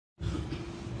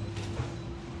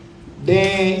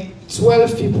The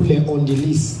 12 people on the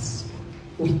list,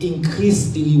 we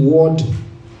increase the reward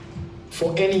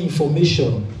for any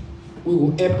information. We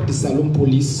will help the Salone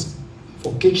police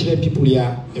for catch the people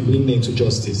here and bring them to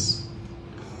justice.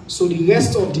 So the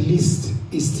rest of the list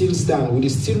is still stand. We will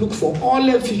still look for all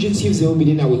the fugitives that will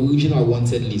be in our original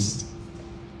wanted list.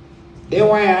 Then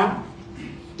why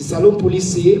the Salone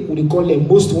police say we call them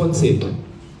most wanted.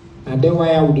 And then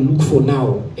why we look for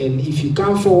now. And if you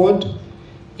come forward,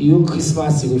 you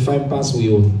Christmas you will find pass with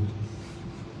you.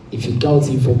 If you got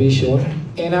information.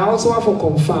 And I also have to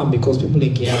confirm because people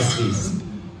in chaos this.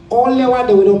 Only one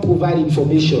that we don't provide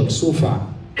information so far.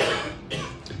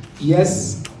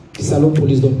 Yes, the Salone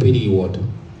police don't pay the reward.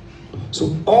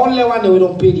 So only one that we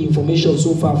don't pay the information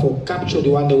so far for capture the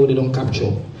one that we don't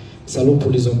capture. Salone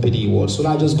police don't pay the reward. So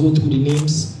now just go through the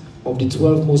names of the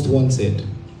 12 most wanted.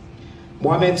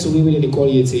 Mohamed Soumiwi, they call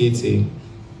Yete.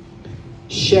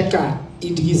 Sheka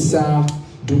Idrissa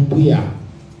Dumbuya,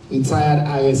 retired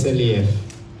RSLAF.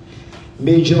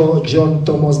 Major John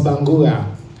Thomas Bangura,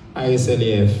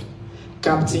 RSLAF.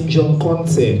 Captain John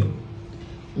Conte.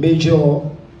 Major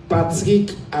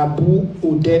Patrick Abu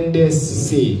Odendes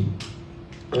Sise,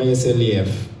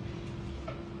 RSLAF.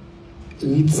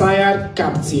 Retired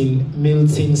Captain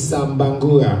Milton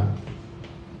Sambangura.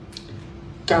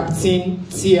 Captain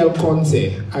T.L.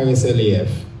 Conte, RSLAF.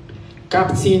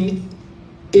 Captain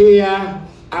Aya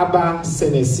Abba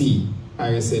Senesi,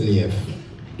 RSLAF.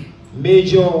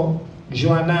 Major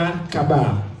Joanna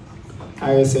Kaba,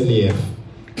 RSLAF.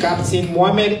 Captain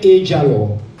Mohamed A.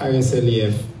 Jallo,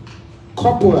 RSLAF.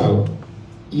 Corporal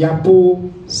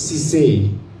Yapo Sise,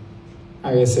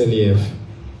 RSLAF.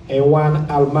 And one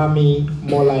Almami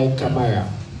Molai Kamara.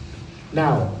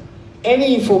 Now,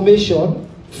 any information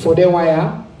for the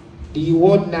wire, the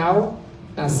reward now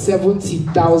is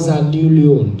 70,000 new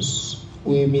loans.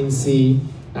 We mean say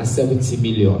 70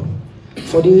 million.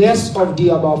 For the rest of the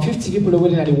about 50 people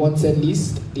waiting at the wanted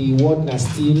list, the reward is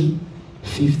still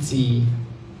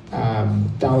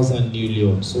 50,000 new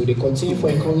loans. So they continue for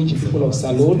encouraging people of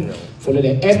Salone for the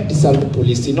help the Salone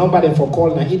police. The number them for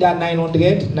call now either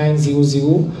 900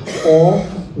 900 or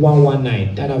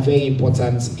 119. That are very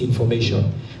important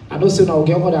information. And also now we'll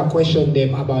get other question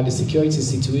them about the security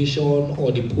situation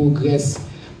or the progress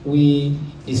the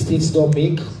states don't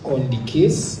make on the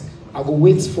case. I will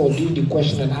wait for doing the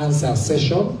question and answer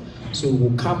session. So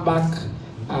we'll come back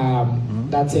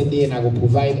that day and I will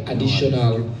provide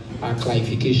additional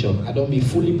clarification. I don't be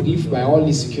fully briefed by all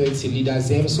the security leaders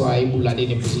them, so I will be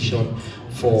in a position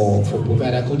for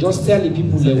provide. I could just tell the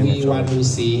people that we want to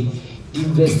say the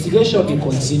investigation will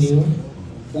continue.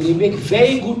 We make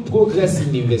very good progress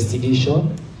in the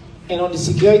investigation, and on the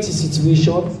security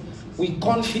situation, with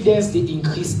confidence they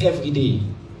increase every day.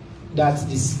 That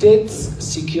the state's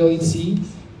security,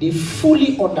 they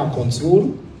fully under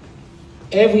control.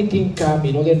 Everything come,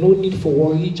 there's no need for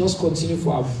worry. Just continue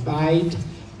to abide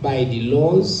by the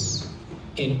laws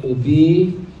and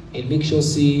obey and make sure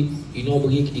say you don't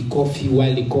break the curfew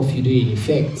while the curfew is in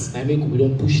effect. I mean we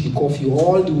don't push the curfew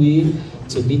all the way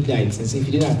to midnight. And so if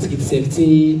you didn't treat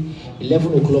safety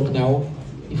 11 o'clock now,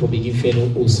 if we begin fair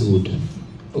also good.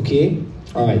 Okay?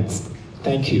 Alright.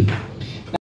 Thank you.